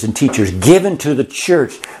pastors and teachers given to the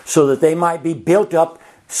church so that they might be built up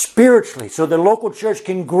spiritually, so the local church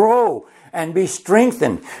can grow and be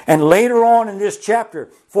strengthened. And later on in this chapter,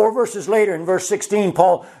 4 verses later, in verse 16,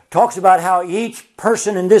 Paul talks about how each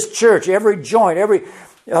person in this church, every joint, every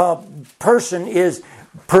person is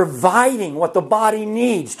providing what the body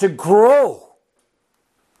needs to grow.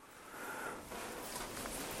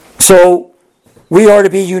 So we are to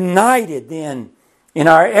be united then in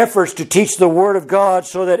our efforts to teach the Word of God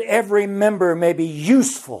so that every member may be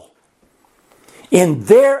useful in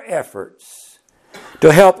their efforts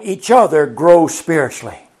to help each other grow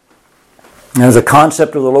spiritually. And there's a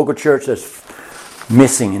concept of the local church that's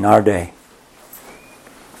missing in our day.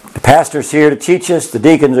 The pastor's here to teach us. The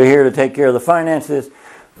deacons are here to take care of the finances.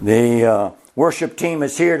 The worship team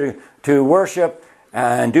is here to worship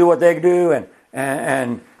and do what they do.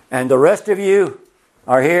 And the rest of you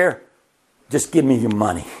are here. Just give me your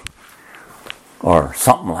money. Or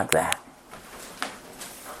something like that.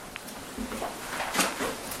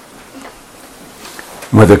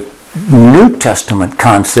 Well, the New Testament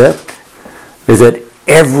concept is that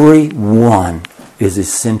everyone is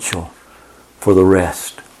essential for the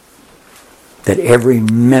rest. That every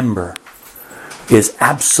member is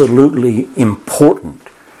absolutely important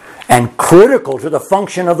and critical to the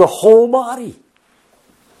function of the whole body.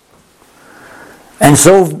 And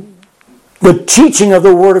so the teaching of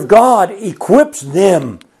the Word of God equips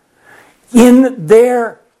them in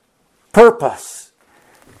their purpose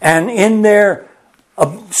and in their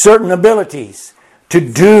certain abilities to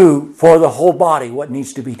do for the whole body what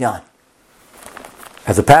needs to be done.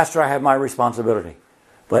 As a pastor, I have my responsibility,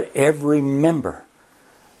 but every member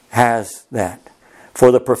has that.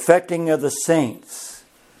 For the perfecting of the saints,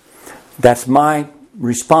 that's my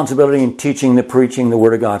responsibility in teaching, preaching the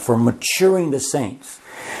Word of God, for maturing the saints.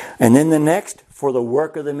 And then the next, for the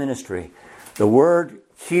work of the ministry. The word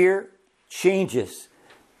here changes.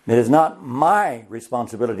 It is not my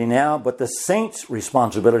responsibility now, but the saints'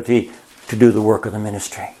 responsibility to do the work of the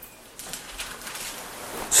ministry.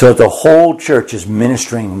 So that the whole church is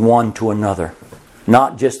ministering one to another.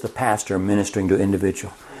 Not just the pastor ministering to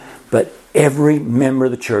individual, but every member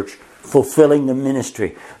of the church fulfilling the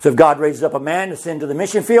ministry. So if God raises up a man to send to the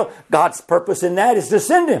mission field, God's purpose in that is to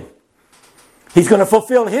send him. He's going to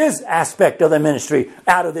fulfill his aspect of the ministry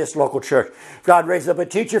out of this local church. If God raises up a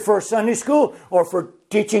teacher for a Sunday school or for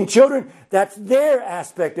teaching children, that's their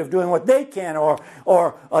aspect of doing what they can.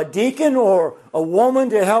 Or a deacon or a woman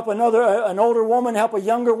to help an older woman help a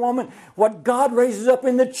younger woman. What God raises up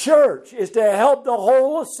in the church is to help the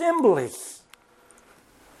whole assembly.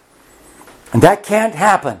 And that can't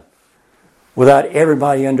happen without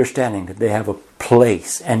everybody understanding that they have a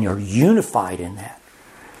place and you're unified in that.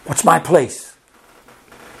 What's my place?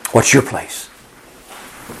 What's your place?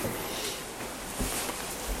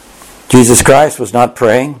 Jesus Christ was not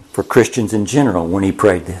praying for Christians in general when he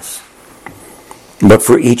prayed this, but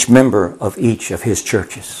for each member of each of his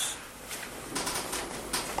churches.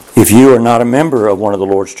 If you are not a member of one of the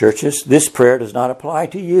Lord's churches, this prayer does not apply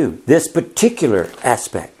to you. This particular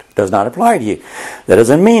aspect does not apply to you. That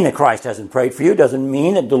doesn't mean that Christ hasn't prayed for you. Doesn't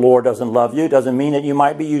mean that the Lord doesn't love you. Doesn't mean that you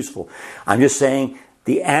might be useful. I'm just saying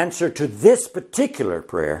the answer to this particular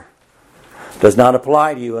prayer does not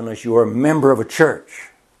apply to you unless you are a member of a church.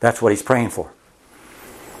 That's what he's praying for.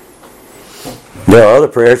 There are other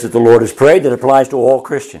prayers that the Lord has prayed that applies to all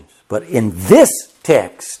Christians. But in this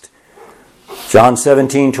text, John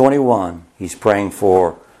 17:21, he's praying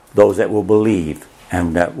for those that will believe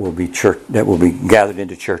and that will be gathered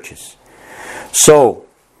into churches. So,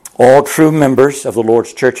 all true members of the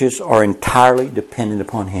Lord's churches are entirely dependent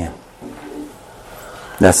upon him.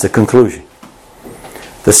 That's the conclusion.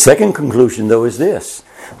 The second conclusion, though, is this: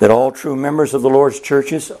 that all true members of the Lord's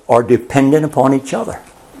churches are dependent upon each other.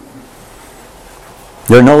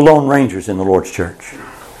 There are no lone rangers in the Lord's church.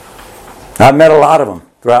 I've met a lot of them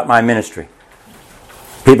throughout my ministry.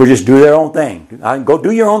 People just do their own thing. Go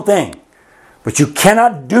do your own thing. But you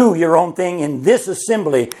cannot do your own thing in this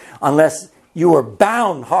assembly unless you are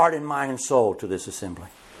bound heart and mind and soul to this assembly.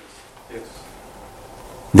 Yes.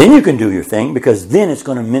 Then you can do your thing, because then it's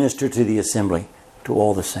going to minister to the assembly, to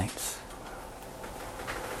all the saints.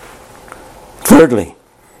 Thirdly,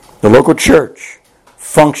 the local church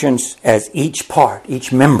functions as each part,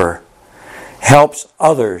 each member, helps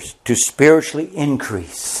others to spiritually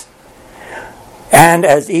increase. And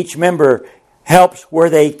as each member helps where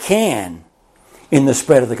they can in the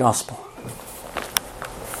spread of the gospel.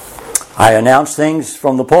 I announce things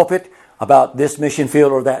from the pulpit about this mission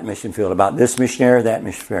field or that mission field, about this missionary or that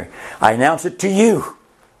missionary. I announce it to you.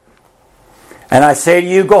 And I say to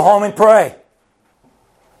you, go home and pray.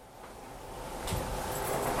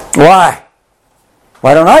 Why?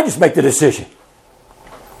 Why don't I just make the decision?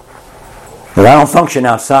 But I don't function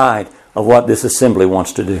outside of what this assembly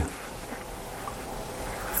wants to do.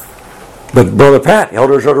 But Brother Pat,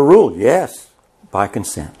 elders are to rule. Yes, by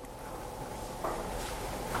consent.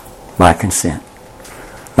 By consent.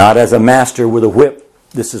 Not as a master with a whip,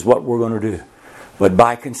 this is what we're going to do. But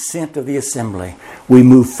by consent of the assembly, we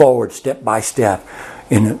move forward step by step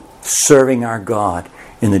in serving our God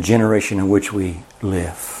in the generation in which we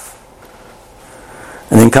live.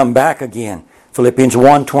 And then come back again. Philippians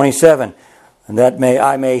 1:27. And that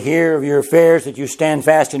I may hear of your affairs, that you stand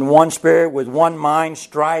fast in one spirit, with one mind,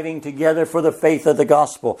 striving together for the faith of the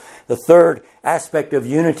gospel. The third aspect of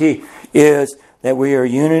unity is that we are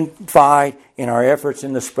unified in our efforts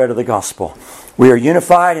in the spread of the gospel. We are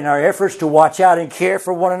unified in our efforts to watch out and care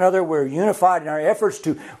for one another. We're unified in our efforts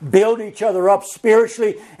to build each other up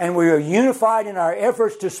spiritually. And we are unified in our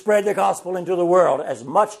efforts to spread the gospel into the world as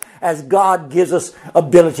much as God gives us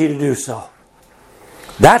ability to do so.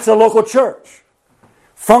 That's a local church,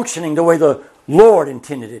 functioning the way the Lord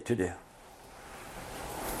intended it to do.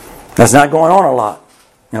 That's not going on a lot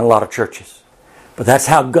in a lot of churches. But that's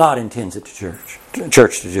how God intends it to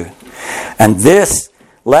church to do it. And this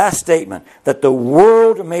last statement, that the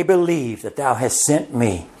world may believe that thou hast sent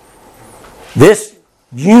me. This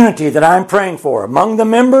unity that I'm praying for among the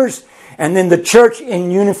members, and then the church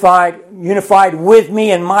in unified with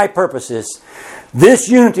me and my purposes. This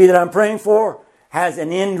unity that I'm praying for has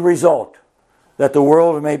an end result, that the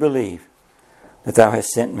world may believe that thou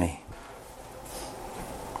hast sent me.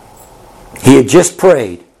 He had just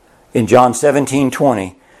prayed in John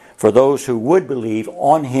 17:20 for those who would believe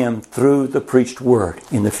on Him through the preached word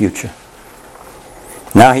in the future.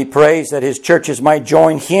 Now He prays that His churches might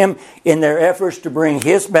join Him in their efforts to bring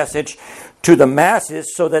His message to the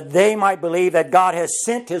masses, so that they might believe that God has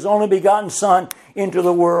sent His only begotten Son into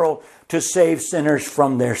the world to save sinners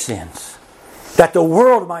from their sins. That the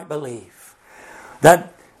world might believe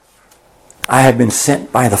that I have been sent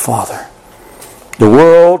by the Father. The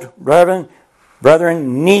world, brethren,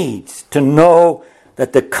 needs to know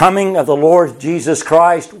that the coming of the Lord Jesus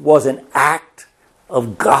Christ was an act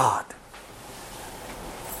of God.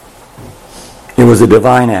 It was a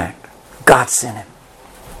divine act. God sent Him.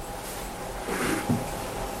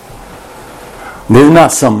 There's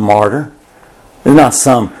not some martyr. There's not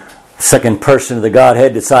some second person of the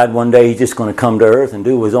Godhead decide one day He's just going to come to earth and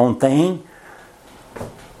do His own thing.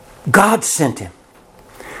 God sent Him.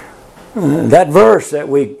 That verse that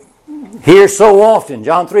we hear so often,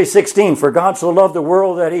 John 3:16, for God so loved the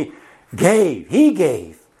world that He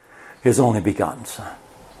gave His only begotten Son.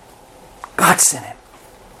 God sent Him.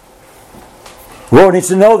 The world needs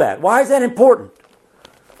to know that. Why is that important?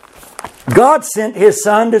 God sent His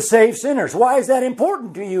Son to save sinners. Why is that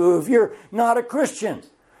important to you if you're not a Christian?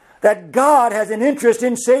 That God has an interest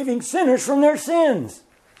in saving sinners from their sins.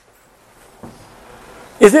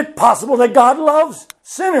 Is it possible that God loves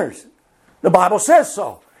sinners? The Bible says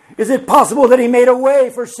so. Is it possible that He made a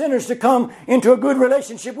way for sinners to come into a good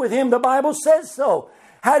relationship with Him? The Bible says so.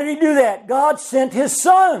 How did He do that? God sent His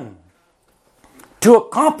Son to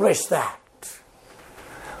accomplish that.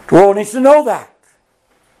 The world needs to know that.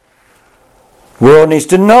 The world needs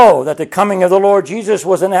to know that the coming of the Lord Jesus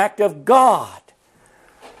was an act of God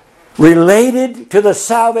related to the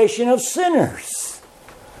salvation of sinners.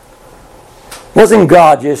 Wasn't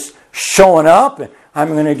God just showing up and I'm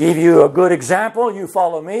going to give you a good example, you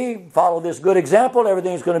follow me, follow this good example,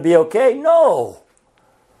 everything's going to be okay? No.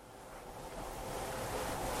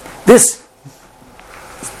 This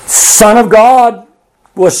Son of God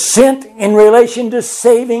was sent in relation to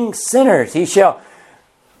saving sinners.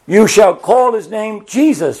 You shall call His name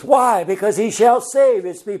Jesus. Why? Because He shall save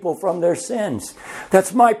His people from their sins.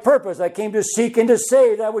 That's my purpose. I came to seek and to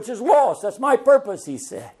save that which is lost. That's my purpose, He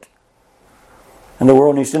said. And the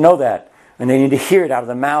world needs to know that. And they need to hear it out of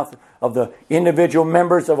the mouth of the individual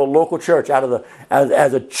members of a local church.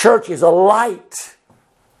 As a church is a light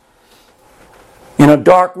in a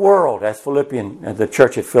dark world, as the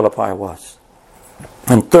church at Philippi was.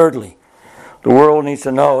 And thirdly, the world needs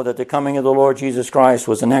to know that the coming of the Lord Jesus Christ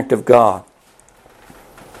was an act of God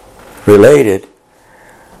related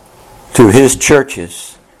through His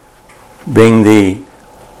churches being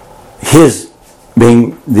His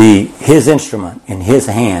instrument in His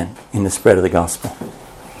hand in the spread of the gospel.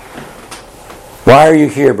 Why are you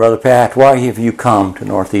here, Brother Pat? Why have you come to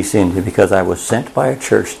Northeast India? Because I was sent by a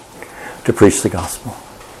church to preach the gospel.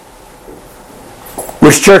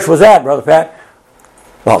 Which church was that, Brother Pat?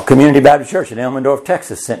 Well, Community Baptist Church in Elmendorf,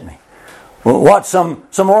 Texas sent me. Well, what, some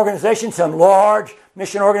organization, some large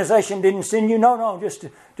mission organization didn't send you? No,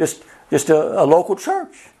 just a local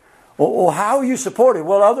church. Well, how are you supported?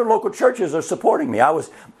 Well, other local churches are supporting me. I was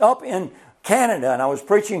up in Canada and I was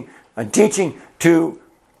preaching and teaching to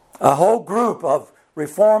a whole group of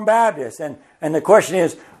Reformed Baptists. And the question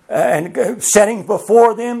is, and setting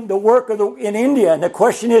before them the work in India. And the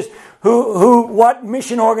question is, what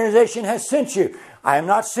mission organization has sent you? I am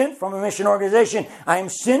not sent from a mission organization. I am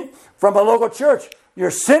sent from a local church.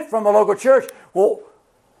 You're sent from a local church. Well,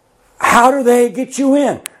 how do they get you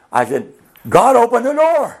in? I said, God opened the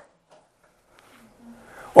door.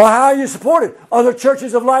 Well, how are you supported? Other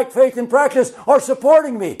churches of like faith and practice are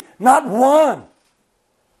supporting me. Not one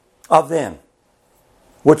of them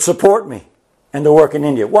would support me and the work in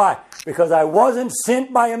India. Why? Because I wasn't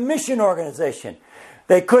sent by a mission organization.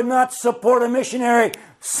 They could not support a missionary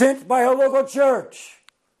sent by a local church.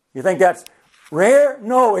 You think that's rare?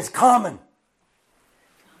 No, it's common.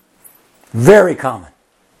 Very common.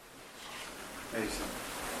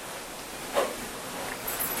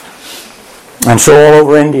 And so all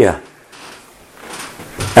over India,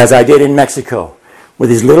 as I did in Mexico, with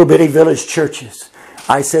these little bitty village churches,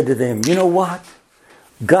 I said to them, you know what?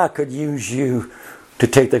 God could use you to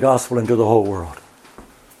take the gospel into the whole world.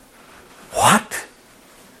 What?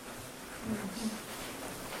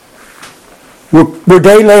 We're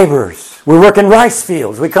day laborers. We work in rice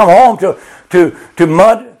fields. We come home to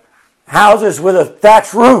mud houses with a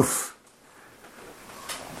thatched roof.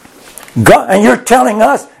 God, and you're telling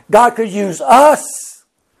us God could use us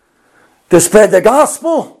to spread the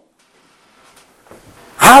gospel?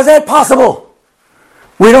 How's that possible?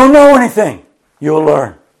 We don't know anything. You'll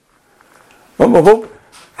learn.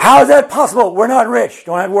 How is that possible? We're not rich.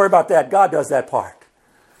 Don't have to worry about that. God does that part.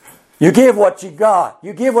 You give what you got.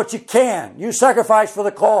 You give what you can. You sacrifice for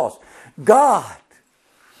the cause. God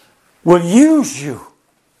will use you.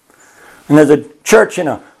 And there's a church in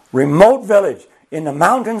a remote village in the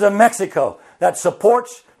mountains of Mexico that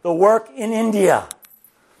supports the work in India.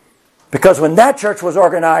 Because when that church was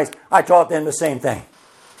organized, I taught them the same thing.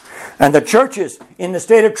 And the churches in the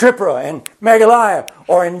state of Tripura and Meghalaya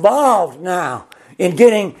are involved now in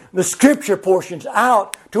getting the scripture portions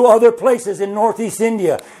out to other places in Northeast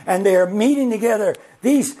India. And they are meeting together.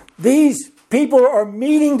 These people are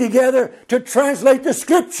meeting together to translate the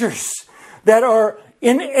scriptures that are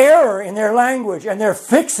in error in their language. And they're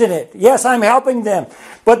fixing it. Yes, I'm helping them.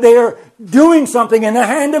 But they are doing something in the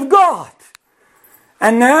hand of God.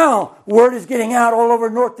 And now, word is getting out all over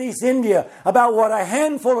Northeast India about what a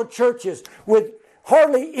handful of churches with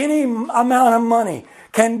hardly any amount of money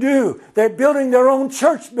can do. They're building their own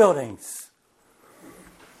church buildings.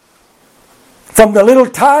 From the little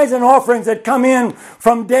tithes and offerings that come in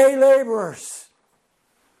from day laborers.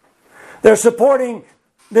 They're supporting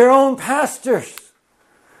their own pastors.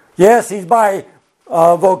 Yes, he's by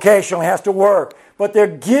vocational, he has to work. But they're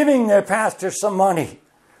giving their pastors some money.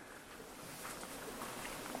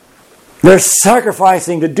 They're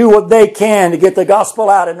sacrificing to do what they can to get the gospel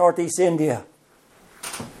out in Northeast India.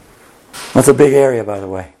 That's a big area, by the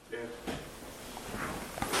way.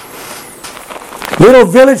 Little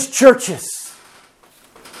village churches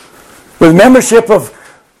with membership of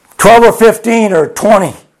 12 or 15 or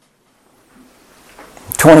 20,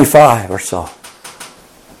 25 or so.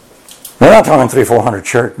 We're not talking 300-400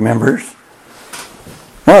 church members.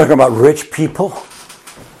 We're not talking about rich people.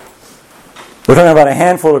 We're talking about a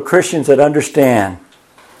handful of Christians that understand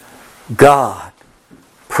God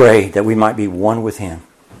prayed that we might be one with Him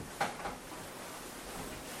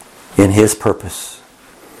in His purpose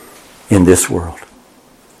in this world.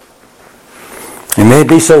 It may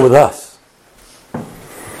be so with us.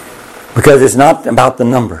 Because it's not about the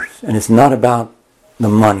numbers and it's not about the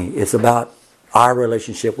money. It's about our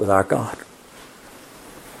relationship with our God.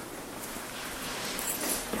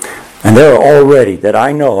 And there are already, that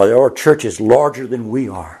I know, there are churches larger than we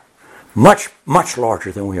are. Much, much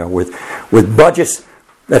larger than we are. With budgets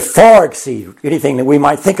that far exceed anything that we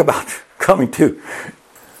might think about coming to.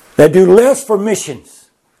 That do less for missions.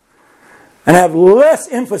 And have less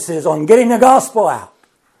emphasis on getting the gospel out.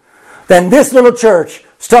 Than this little church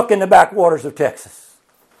stuck in the backwaters of Texas.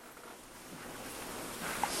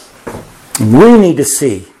 We need to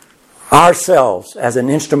see ourselves as an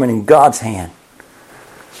instrument in God's hand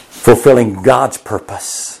fulfilling God's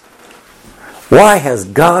purpose. Why has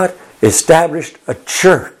God established a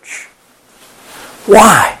church?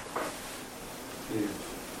 Why?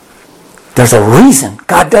 There's a reason.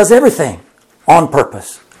 God does everything on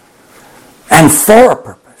purpose and for a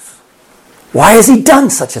purpose. Why has He done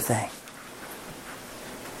such a thing?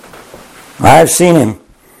 I've seen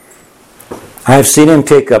Him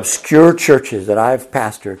take obscure churches that I've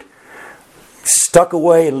pastored, stuck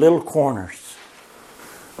away in little corners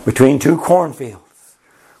between two cornfields,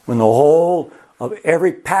 when the whole of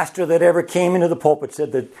every pastor that ever came into the pulpit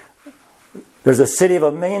said that there's a city of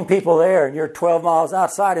 1 million people there and you're 12 miles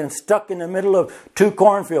outside and stuck in the middle of two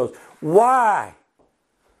cornfields. Why?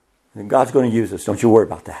 And God's going to use us. Don't you worry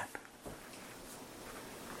about that.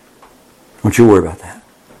 Don't you worry about that.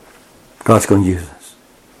 God's going to use us.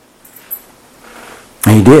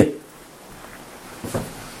 And He did.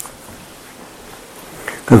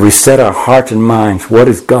 Because we set our hearts and minds, what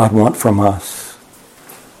does God want from us?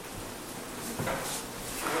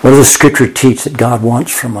 What does the Scripture teach that God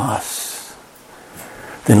wants from us?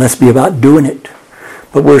 Then let's be about doing it.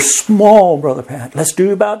 But we're small, Brother Pat. Let's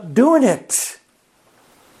do about doing it.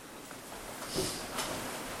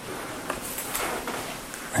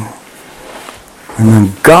 And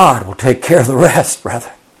then God will take care of the rest,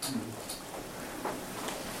 brother.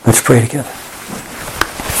 Let's pray together.